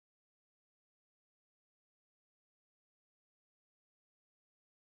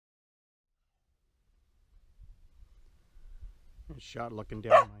Shot looking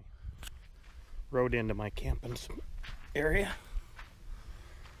down my road into my camping area.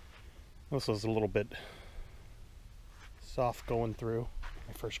 This was a little bit soft going through.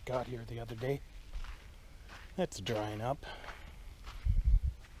 I first got here the other day. That's drying up.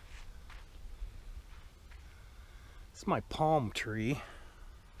 It's my palm tree.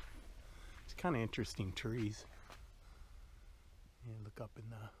 It's kind of interesting trees. You look up in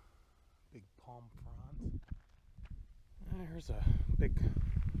the big palm fronds. There's a big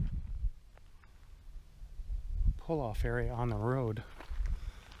pull-off area on the road.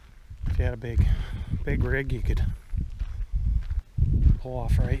 If you had a big rig, you could pull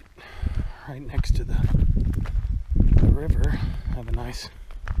off right next to the river. Have a nice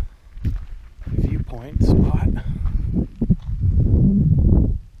viewpoint spot.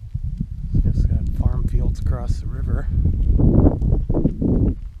 Just got farm fields across the river.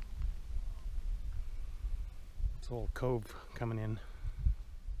 It's a little cove coming in.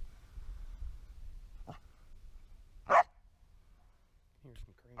 Here's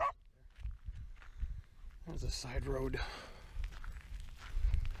some cranes. There's a side road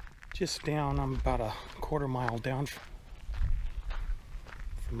just down. I'm about a quarter-mile down from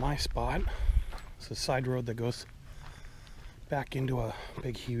my spot. It's a side road that goes back into a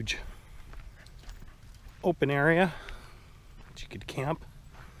big, huge open area that you could camp.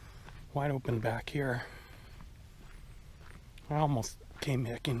 Wide open back here. I almost came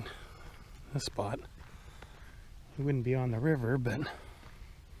back in this spot. It wouldn't be on the river, but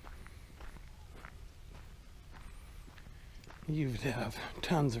you'd have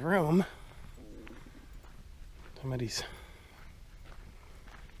tons of room. Somebody's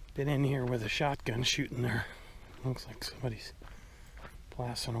been in here with a shotgun shooting there. Looks like somebody's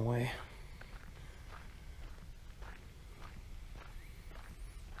blasting away.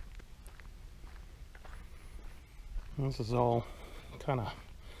 This is all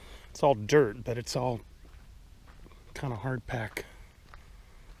it's all dirt, but it's all kind of hard pack.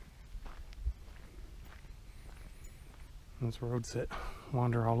 There's roads that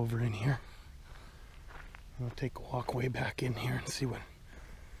wander all over in here. I'll take a walk way back in here and see what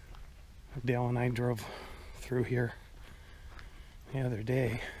Dale and I drove through here the other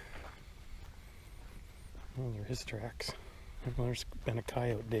day. Those are his tracks. There's been a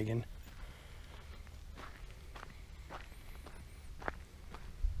coyote digging.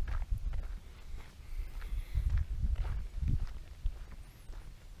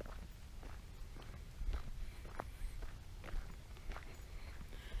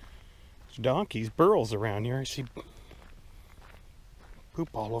 There's donkeys, burros around here. I see poop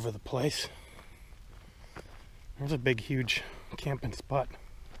all over the place. There's a big, huge camping spot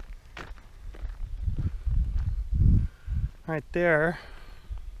right there.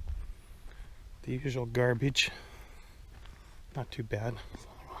 The usual garbage. Not too bad.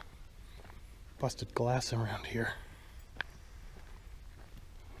 Busted glass around here.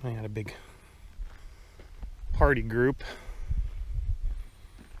 I had a big party group.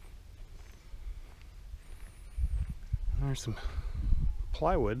 There's some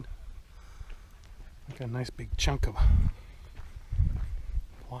plywood. Got a nice big chunk of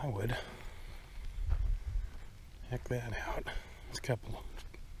plywood. Heck that out. There's a couple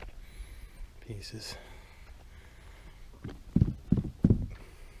of pieces.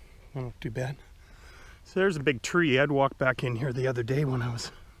 Not too bad. So there's a big tree. I'd walked back in here the other day when I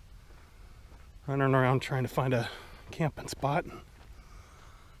was running around trying to find a camping spot.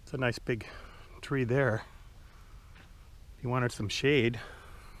 It's a nice big tree there. If you wanted some shade,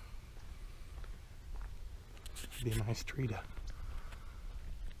 it'd be a nice tree to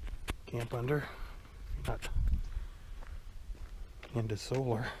camp under. Not into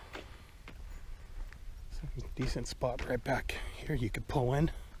solar. So a decent spot right back here you could pull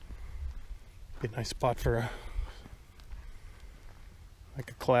in. Be a nice spot for like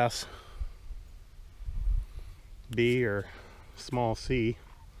a class B or small C.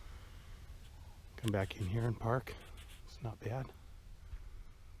 Come back in here and park. It's not bad.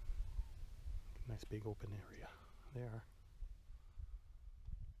 Nice big open area there.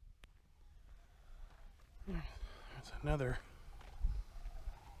 There's another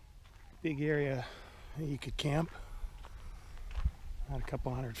big area that you could camp. About a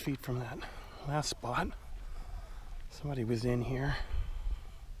couple 100 feet from that last spot. Somebody was in here.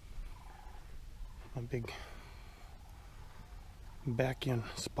 A big back-in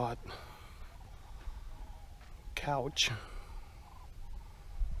spot. Couch.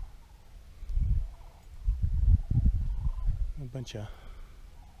 A bunch of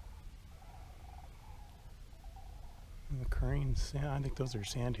cranes. Yeah, I think those are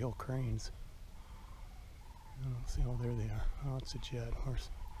sandhill cranes. I don't see. Oh, there they are. Oh, it's a jet. Where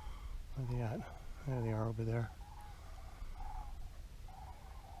are they at? There they are over there.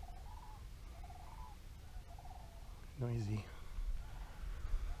 Noisy.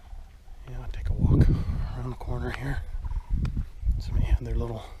 Yeah, I'll take a walk around the corner here. Somebody had their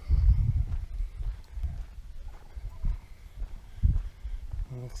little...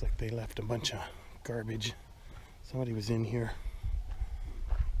 It looks like they left a bunch of garbage. Somebody was in here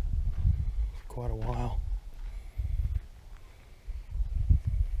for quite a while.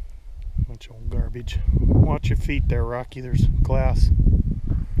 Bunch of old garbage. Watch your feet there, Rocky. There's glass.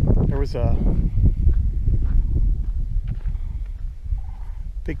 There was a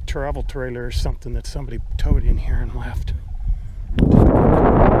big travel trailer or something that somebody towed in here and left.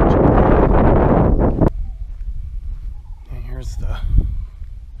 And here's the...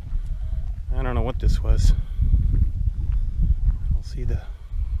 I don't know what this was. I'll see the...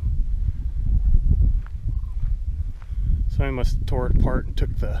 Somebody must have tore it apart and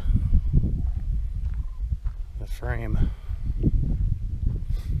took the frame.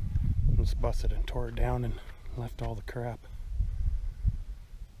 Just busted and tore it down and left all the crap.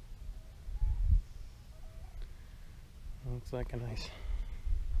 Looks like a nice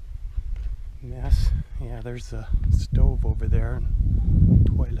mess. Yeah, there's a stove over there and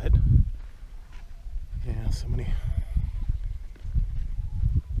toilet. Yeah, somebody...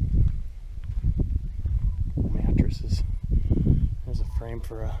 mattresses. There's a frame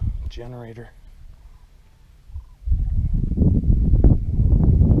for a generator.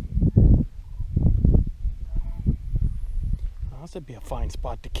 Well, this would be a fine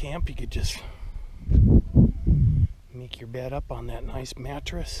spot to camp. You could just make your bed up on that nice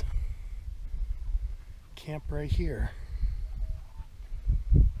mattress. Camp right here.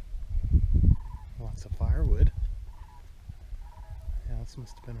 Lots of firewood. Yeah, this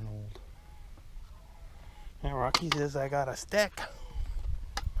must have been an old... Now Rocky says I got a stick.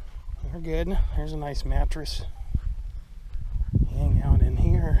 They're good. There's a nice mattress. Hang out in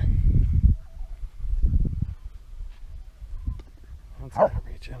here. That's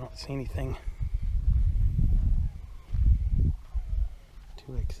garbage. I don't see anything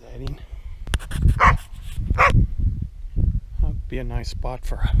too exciting. That'd be a nice spot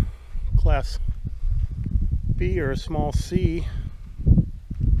for a class B or a small C.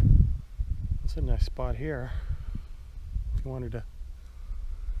 It's a nice spot here. If you wanted to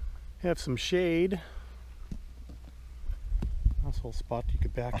have some shade. Nice little spot you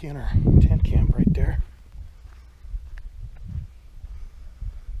could back in, or tent camp right there.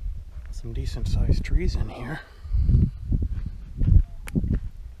 Some decent sized trees in here.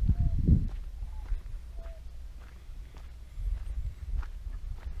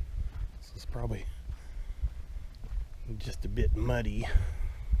 This is probably just a bit muddy.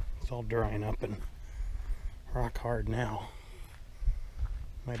 It's all drying up and rock hard now.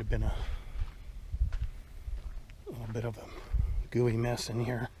 Might have been a little bit of a gooey mess in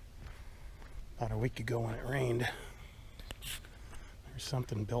here about a week ago when it rained. There's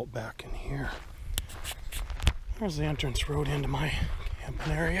something built back in here. There's the entrance road into my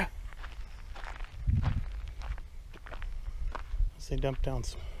camping area. They dumped down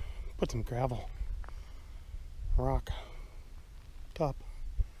some, put some gravel, rock, top.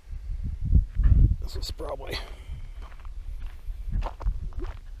 This was probably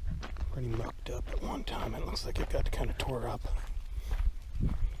pretty mucked up at one time. It looks like it got kind of tore up.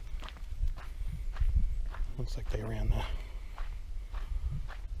 Looks like they ran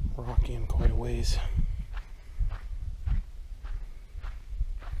the rock in quite a ways.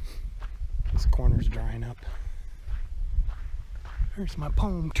 This corner's drying up. There's my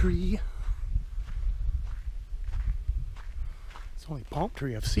palm tree. It's the only palm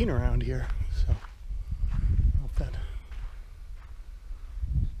tree I've seen around here, so I don't know if that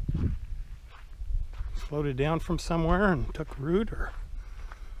floated down from somewhere and took root or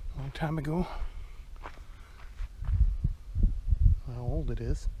a long time ago. How old it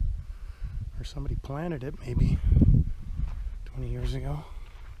is. Or somebody planted it maybe 20 years ago.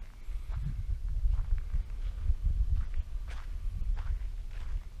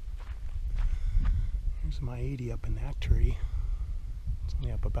 There's my 80 up in that tree. It's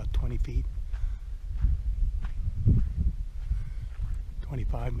only up about 20 feet.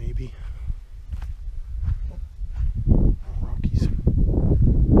 25 maybe. Rockies.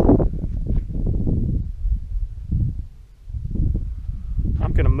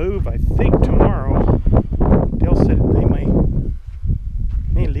 I'm gonna move, I think, tomorrow. Dale said they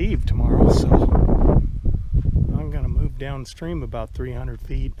may leave tomorrow, so I'm gonna move downstream about 300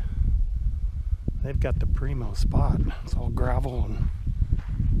 feet. They've got the primo spot. It's all gravel and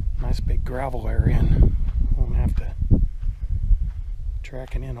nice big gravel area and I'm gonna have to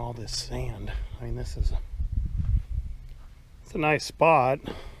tracking in all this sand. I mean, it's a nice spot,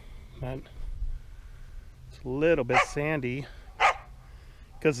 but it's a little bit sandy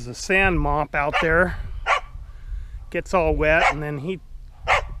because the sand mop out there gets all wet, and then he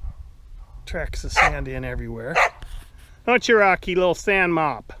tracks the sand in everywhere. Don't you, Rocky, little sand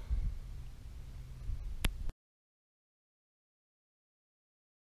mop?